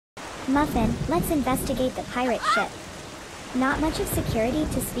Muffin, let's investigate the pirate ship. Not much of security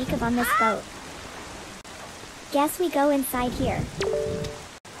to speak of on this boat. Guess we go inside here.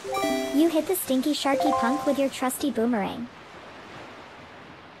 You hit the stinky sharky punk with your trusty boomerang.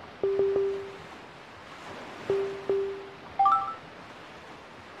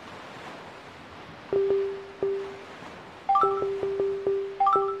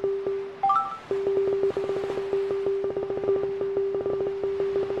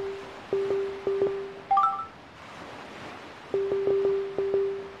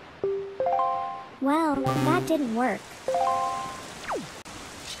 Well, that didn't work.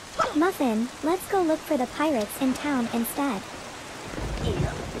 Muffin, let's go look for the pirates in town instead.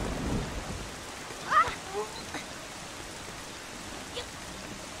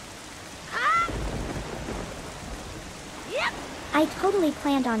 I totally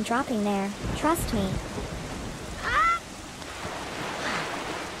planned on dropping there, trust me.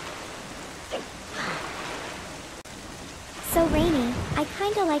 So rainy, I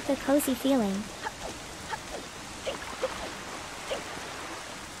kinda like the cozy feeling.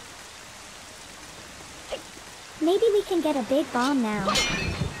 Maybe we can get a big bomb now.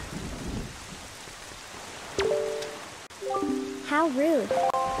 How rude.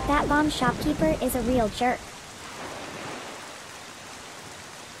 That bomb shopkeeper is a real jerk.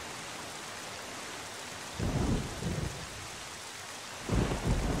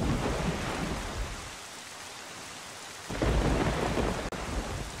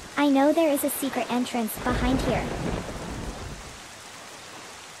 I know there is a secret entrance behind here.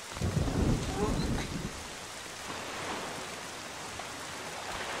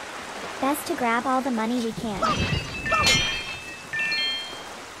 Best to grab all the money we can.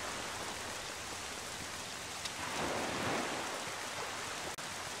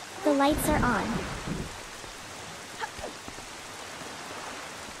 The lights are on.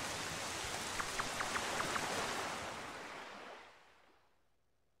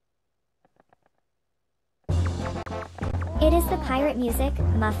 It is the pirate music,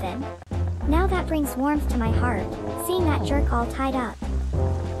 Muffin. Now that brings warmth to my heart, seeing that jerk all tied up.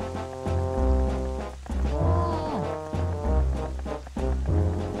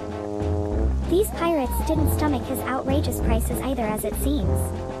 These pirates didn't stomach his outrageous prices either, as it seems.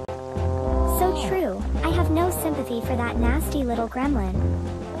 So true, I have no sympathy for that nasty little gremlin.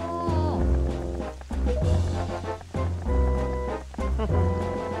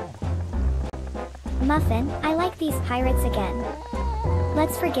 Muffin, I like these pirates again.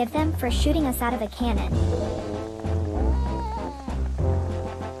 Let's forgive them for shooting us out of a cannon.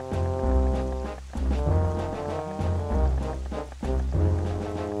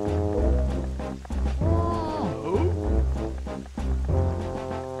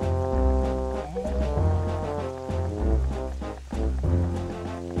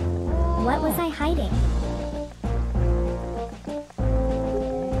 What was I hiding?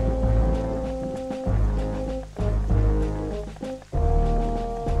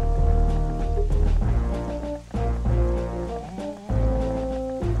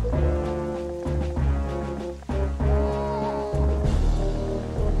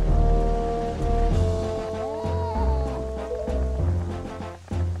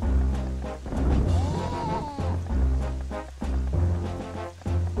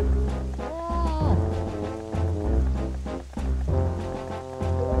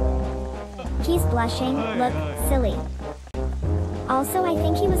 He's blushing, look, silly. Also, I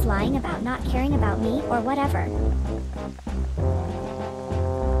think he was lying about not caring about me or whatever.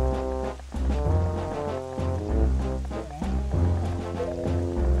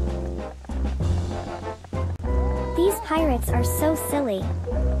 These pirates are so silly.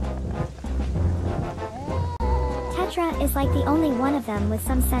 Tetra is like the only one of them with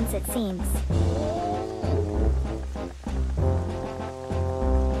some sense, it seems.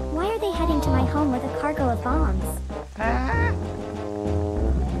 Heading to my home with a cargo of bombs.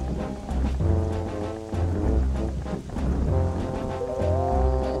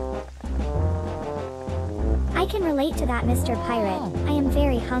 I can relate to that, Mr. Pirate. I am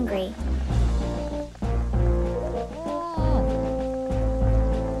very hungry.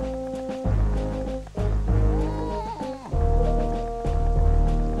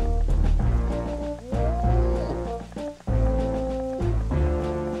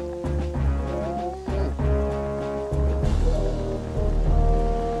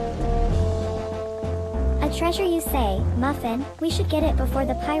 Treasure, you say, Muffin? We should get it before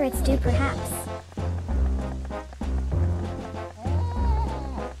the pirates do, perhaps.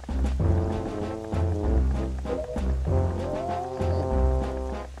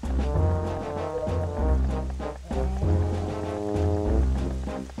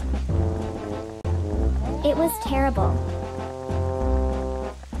 It was terrible.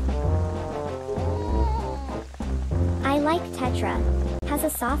 I like Tetra. Has a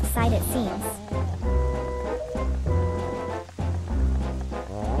soft side it seems.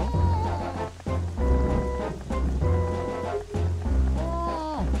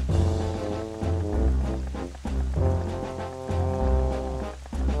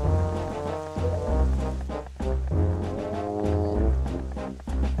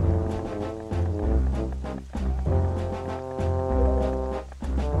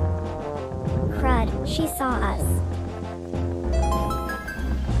 Crud, she saw us.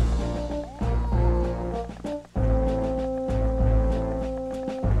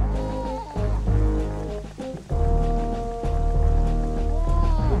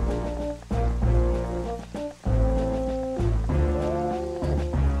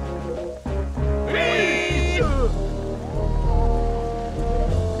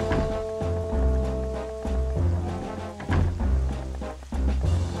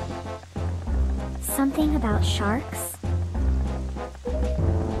 Something about sharks?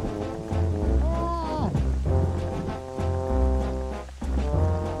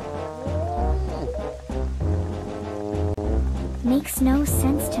 Makes no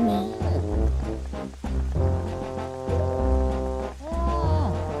sense to me.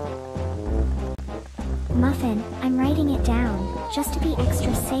 Muffin, I'm writing it down, just to be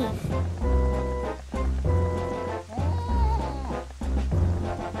extra safe.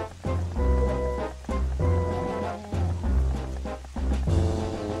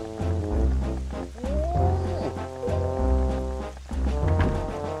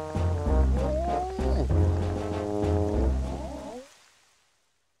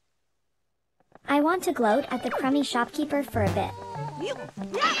 I want to gloat at the crummy shopkeeper for a bit.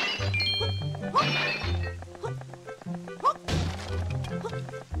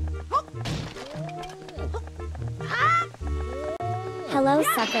 Hello,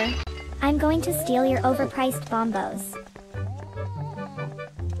 sucker. I'm going to steal your overpriced bombos.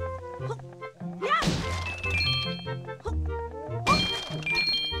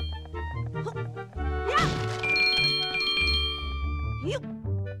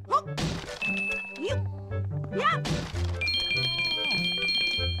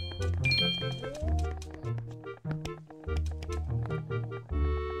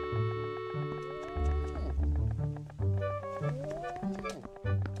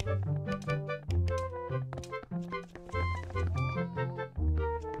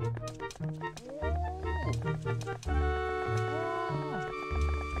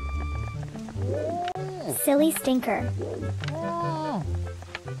 Silly stinker.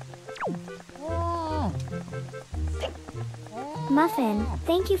 Muffin,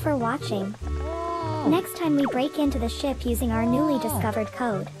 thank you for watching. Next time we break into the ship using our newly discovered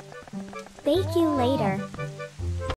code. Bake you later.